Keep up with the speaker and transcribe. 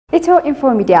EthioInfo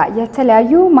Media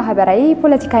የተለያዩ ማህበራዊ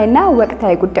ፖለቲካዊና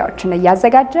ወቅታዊ ጉዳዮችን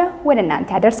ያዘጋጀ ወደ እናንተ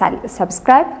ያደርሳል።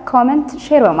 ሰብስክራይብ፣ ኮሜንት፣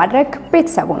 ሼር በማድረግ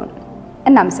ቤተሰቡን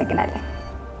እናመሰግናለን።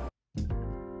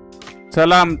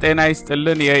 ሰላም ጤና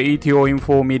ይስጥልን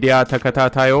የEthioInfo Media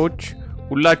ተከታታዮች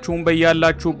ሁላችሁም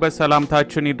በያላችሁበት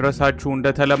ሰላምታችን ይድረሳችሁ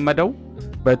እንደተለመደው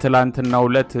በትላንትናው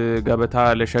ዕለት ገበታ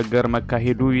ለሸገር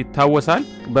መካሄዱ ይታወሳል።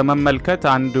 በመመልከት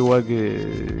አንድ ወግ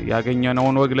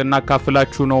ያገኘነውን ወግ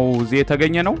ለናካፍላችሁ ነው እዚህ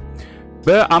የተገኘነው።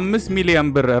 በ5 ሚሊዮን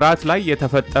ብር ራት ላይ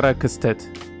የተፈጠረ ክስተት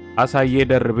አሳየ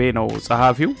ደርቤ ነው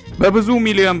ጸሐፊው። በብዙ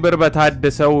ሚሊዮን ብር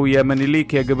በታደሰው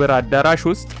የሚሊክ የግብር አዳራሽ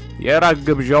ውስጥ የራት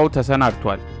ግብዣው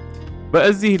ተሰናድቷል።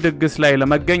 በዚህ ድግስ ላይ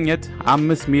ለመገኘት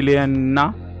 5 ሚሊዮንና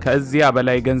ከዚያ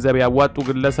በላይ ገንዘብ ያዋጡ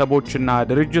ግለሰቦችና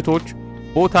ድርጅቶች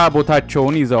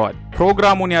ቦታቸውን ይዘዋል።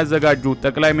 ፕሮግራሙን ያዘጋጁት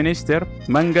ጠቅላይ ሚኒስትር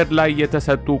መንገድ ላይ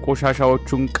የተሰጡ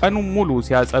ቆሻሻዎችን ቀኑን ሙሉ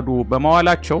ሲያጸዱ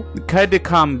በመዋላቸው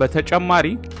ከድካም በተጨማሪ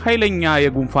ኃይለኛ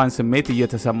የጉንፋን ስሜት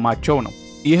እየተሰማቸው ነው።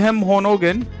 ይህም ሆኖ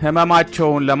ግን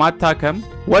ህመማቸውን ለማታከም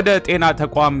ወደ ጤና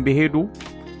ተቋም ቢሄዱ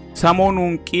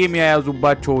ሰሞኑን ቂም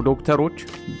የያዙባቸው ዶክተሮች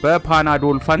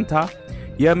በፓናዶል ፈንታ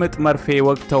የምጥ መርፌ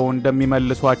ወቅተው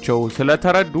እንደሚመልሷቸው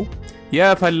ስለተረዱ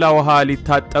የፈላ ውሃ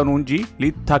ሊታጠኑ እንጂ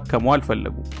ሊታከሙ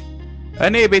አልፈለጉ።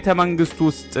 እኔ ቤተ መንግስት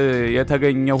ውስጥ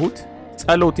የተገኘሁት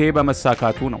ጸሎቴ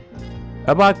በመሳካቱ ነው።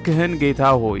 እባክህን ጌታ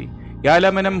ሆይ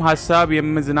ያለምንም ሐሳብ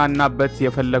የምዝናናበት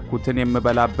የፈለኩትን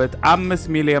የምበላበት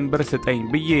 5 ሚሊዮን ብር ስጠኝ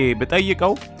ብዬ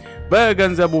ብጠይቀው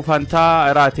በገንዘቡ ፈንታ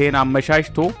ራቴን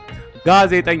አመሻሽቶ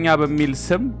ጋዜጠኛ በሚል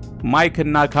ስም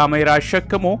ማይክና ካሜራ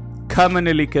አሸክሞ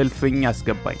ከምኒልክ እልፍኝ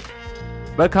አስገባኝ።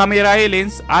 በካሜራዬ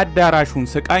ሌንስ አዳራሹን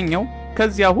ስቃኘው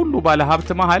ከዚያ ሁሉ ባለ ሀብት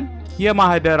መሃል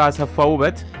የማህደር አሰፋ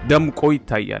ውበት ደምቆ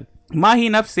ይታያል። ማሂ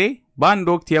ነፍሴ በአንድ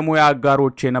ወቅት የሙያ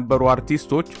አጋሮች የነበሩ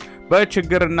አርቲስቶች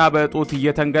በችግርና በእጦት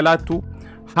እየተንገላቱ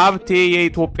ሀብቴ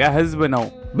የኢትዮጵያ ሕዝብ ነው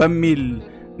በሚል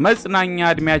መጽናኛ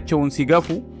እድሜያቸውን ሲገፉ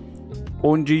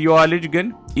ቆንጂየዋ ልጅ ግን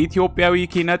ኢትዮጵያዊ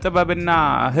ኪነ ጥበብና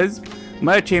ሕዝብ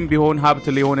መቼም ቢሆን ሀብት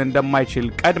ሊሆን እንደማይችል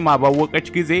ቀድማ ባወቀች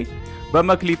ጊዜ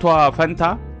በመክሊቷ ፈንታ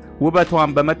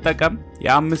ውበቷን በመጠቀም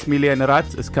የ5 ሚሊዮን ራት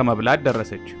እስከ መብላት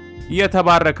ደረሰች።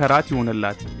 የተባረከ ራት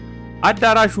ይሁንላት።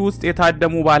 አዳራሹ ውስጥ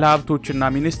የታደሙ ባለሀብቶችና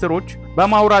ሚኒስትሮች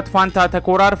በማውራት ፋንታ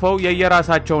ተኮራርፈው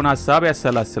የየራሳቸውን ሐሳብ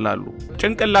ያሰላስላሉ።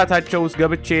 ጭንቅላታቸው ውስጥ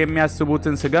ገብቼ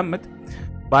የሚያስቡትን ስገምት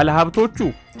ባለሀብቶቹ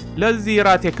ለዚህ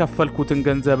ራት የከፈልኩትን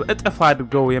ገንዘብ እጥፍ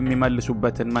አድርገው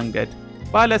የሚመልሱበትን መንገድ፣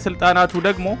 ባለስልጣናቱ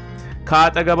ደግሞ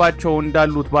ከአጠገባቸው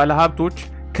እንዳሉት ባለሀብቶች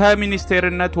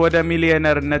ከሚኒስቴርነት ወደ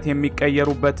ሚሊዮነርነት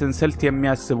የሚቀየሩበትን ስልት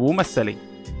የሚያስቡ መሰለኝ።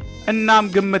 እናም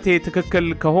ግምቴ ትክክል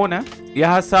ከሆነ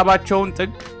የሐሳባቸውን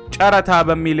ጥግ ጨረታ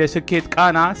በሚል የስኬት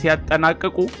ቃና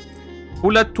ሲያጠናቅቁ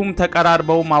ሁለቱም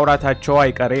ተቀራርበው ማውራታቸው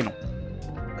አይቀሬ ነው።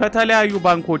 ከተለያዩ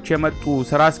ባንኮች የመጡ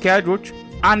ስራ አስኪያጆች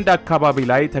አንድ አካባቢ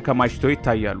ላይ ተከማችተው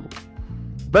ይታያሉ።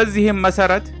 በዚህም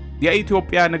መሰረት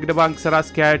የኢትዮጵያ ንግድ ባንክ ስራ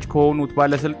አስኪያጅ ከሆኑት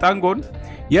ባለስልጣን ጎን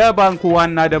የባንኩ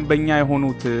ዋና ደንበኛ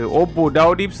የሆኑት ኦቦ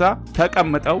ዳውድ ኢብሳ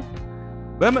ተቀምጠው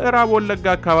በምዕራብ ወለጋ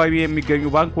አካባቢ የሚገኙ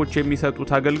ባንኮች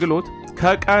የሚሰጡት አገልግሎት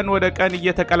ከቀን ወደ ቀን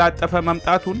እየተቀላጠፈ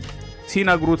መምጣቱን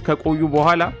ሲነግሩት ከቆዩ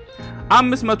በኋላ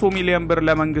 500 ሚሊዮን ብር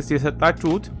ለመንግስት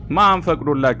የሰጣችሁት ማን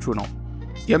ፈቅዶላችሁ ነው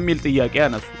የሚል ጥያቄ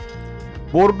ያነሱ።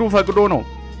 ቦርዱ ፈቅዶ ነው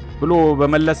ብሎ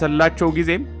በመለሰላቸው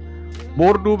ጊዜም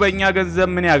ቦርዱ በእኛ ገንዘብ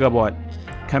ምን ያገባዋል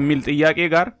ከሚል ጥያቄ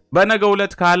ጋር በነገው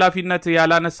ዕለት ከኃላፊነት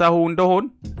ያላነሳሁ እንደሆን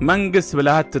መንግስት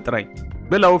ብለህ አትጥራኝ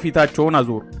ብለው ፊታቸውን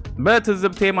አዞሩ።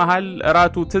 በትዝብቴ መሃል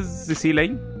ራቱ ትዝ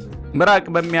ሲለኝ ምራቅ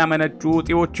በሚያመነጩ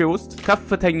ጢዎቼ ውስጥ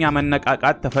ከፍተኛ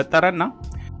መነቃቃት ተፈጠረና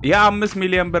የ5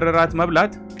 ሚሊዮን ብር ራት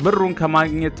መብላት ብሩን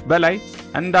ከማግኘት በላይ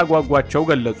እንዳጓጓቸው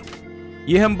ገለጹ።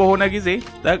 ይህም በሆነ ጊዜ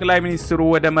ጠቅላይ ሚኒስትሩ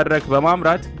ወደ መድረክ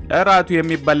በማምራት ራቱ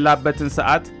የሚበላበትን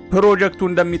ሰዓት ፕሮጀክቱ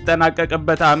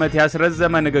እንደሚጠናቀቅበት ዓመት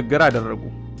ያስረዘመ ንግግር አደረጉ።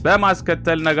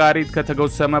 በማስከተል ነጋሪት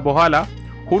ከተጎሰመ በኋላ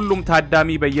ሁሉም ታዳሚ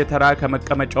በየተራ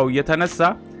ከመቀመጫው እየተነሳ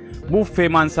ቡፌ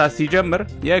ማንሳት ሲጀምር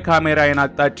የካሜራዬን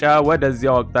አቅጣጫ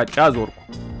ወደዚያው አቅጣጫ አዞርኩ።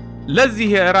 ለዚህ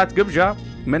የራት ግብዣ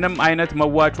ምንም አይነት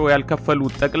መዋጮ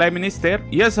ያልከፈሉት ጠቅላይ ሚኒስትር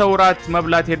የሰው ራት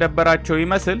መብላት የደበራቸው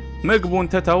ይመስል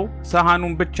ምግቡን ትተው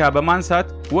ሰሃኑን ብቻ በማንሳት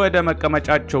ወደ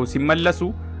መቀመጫቸው ሲመለሱ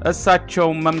እሳቸው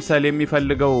መምሰል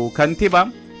የሚፈልገው ከንቲባም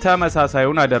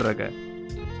ተመሳሳዩን አደረገ።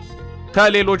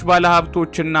 ከሌሎች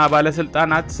ባለሀብቶችና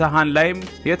ባለስልጣናት ሰሃን ላይም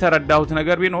የተረዳሁት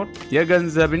ነገር ቢኖር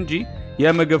የገንዘብ እንጂ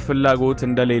የምግብ ፍላጎት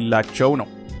እንደሌላቸው ነው።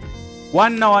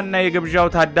 ዋና የግብዣው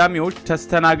ታዳሚዎች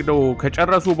ተስተናግደው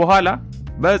ከጨረሱ በኋላ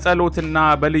በጸሎትና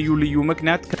በልዩ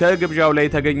ምክንያት ከግብዣው ላይ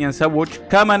የተገኘን ሰዎች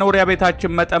ከመኖሪያ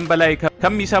ቤታችን መጠን በላይ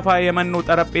ከሚሰፋ የመኖ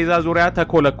ጠረጴዛ ዙሪያ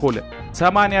ተኮለኮለ።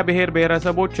 80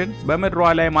 ብሔረሰቦችን በመድሯ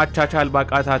ላይ ማቻቻል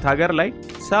ባቃታት ሀገር ላይ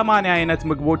 80 አይነት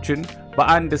ምግቦችን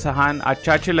በአንድ ሰሃን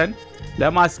አቻችለን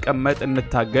ለማስቀመጥ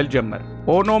እንታገል ጀመር።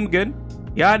 ሆኖም ግን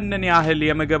ያንን ያህል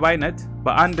የምግብ አይነት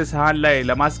በአንድ ሰሃን ላይ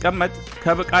ለማስቀመጥ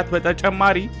ከብቃት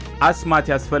በተጨማሪ አስማት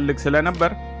ያስፈልግ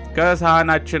ስለነበር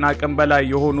ከሰሃናችን አቅም በላይ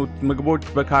የሆኑት ምግቦች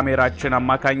በካሜራችን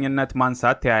አማካኝነት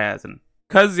ማንሳት ተያያዝን።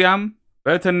 ከዚያም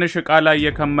በትንሽ ዕቃ ላይ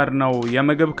የከመርነው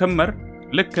የምግብ ክምር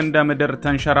ልክ እንደ ምድር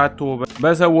ተንሸራቶ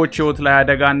በሰዎች ሕይወት ላይ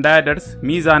አደጋ እንዳያደርስ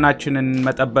ሚዛናችንን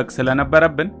መጠበቅ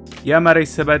ስለነበረብን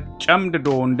የመሬት ስበት ጨምድዶ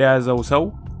እንደያዘው ሰው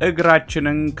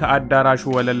እግራችንን ከአዳራሹ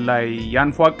ወለል ላይ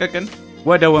ያንፏቀቅን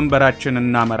ወደ ወንበራችን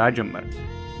እናመራ ጀመር።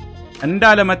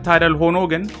 እንዳለመታደል ሆኖ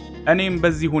ግን እኔም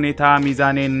በዚህ ሁኔታ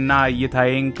ሚዛኔንና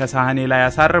እይታዬን ከሳህኔ ላይ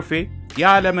አሳርፌ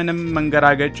ያለምንም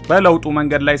መንገራገጭ በለውጡ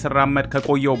መንገድ ላይ ስራመድ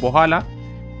ከቆየው በኋላ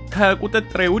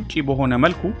ከቁጥጥሬ ውጪ በሆነ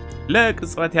መልኩ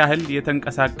ለቅጽበት ያህል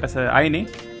የተንቀሳቀሰ አይኔ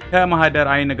ከማህደር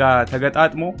አይን ጋር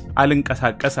ተገጣጥሞ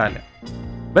አልንቀሳቀስ አለ።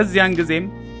 በዚያን ጊዜም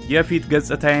የፊት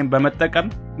ገጽታዬን በመጠቀም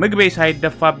ምግቤ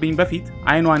ሳይደፋብኝ በፊት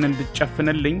አይኗን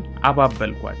እንድትጨፍንልኝ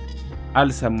አባበልኳት።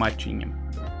 አልሰማችኝም።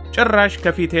 ጭራሽ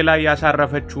ከፊቴ ላይ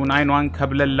ያሳረፈችውን አይኗን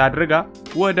ከብለል አድርጋ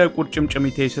ወደ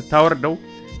ቁርጭምጭሚቴ ስታወርደው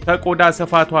ከቆዳ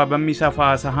ስፋቷ በሚሰፋ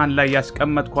ሰሃን ላይ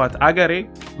ያስቀመጥኳት አገሬ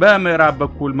በምዕራብ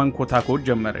በኩል መንኮታኮት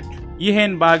ጀመረች።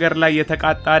 ይሄን በአገር ላይ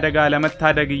የተቃጣ አደጋ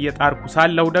ለመታደግ እየጣርኩ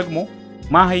ሳለሁ ደግሞ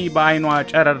ማሂ በአይኗ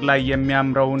ጨረር ላይ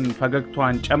የሚያምረውን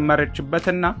ፈገግቷን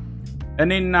ጨመረችበትና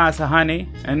እኔና ሰሃኔ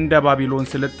እንደ ባቢሎን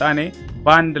ስልጣኔ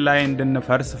ባንድ ላይ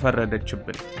እንድንፈርስ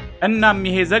ፈረደችብን። እናም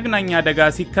ይሄ ዘግናኛ አደጋ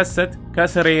ሲከሰት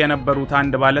ከስሬ የነበሩት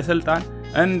አንድ ባለስልጣን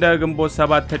እንደ ግንቦት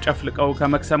 7 ተጨፍልቀው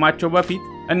ከመክሰማቸው በፊት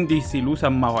እንዲህ ሲሉ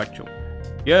ሰማኋቸው።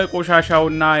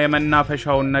 የቆሻሻውና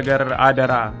የመናፈሻውን ነገር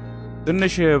አደራ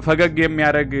ትንሽ ፈገግ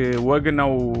የሚያደርግ ወግ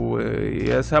ነው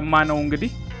የሰማነው።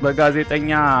 እንግዲህ በጋዜጠኛ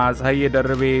ፀሐዬ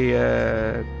ደርቤ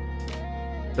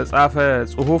ተጻፈ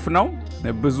ጽሁፍ ነው።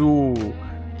 ብዙ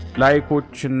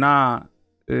ላይኮችና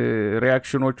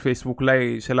ሪአክሽኖች ፌስቡክ ላይ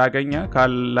ስላገኘ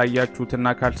ካላያችሁትና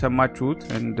ካልሰማችሁት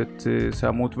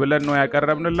እንድትሰሙት ብለን ነው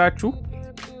ያቀረብንላችሁ።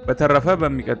 በተረፈ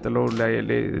በሚቀጥለው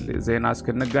ዜና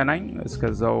እስክንገናኝ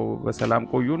እስከዛው በሰላም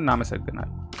ቆዩ።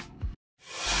 እናመሰግናለን።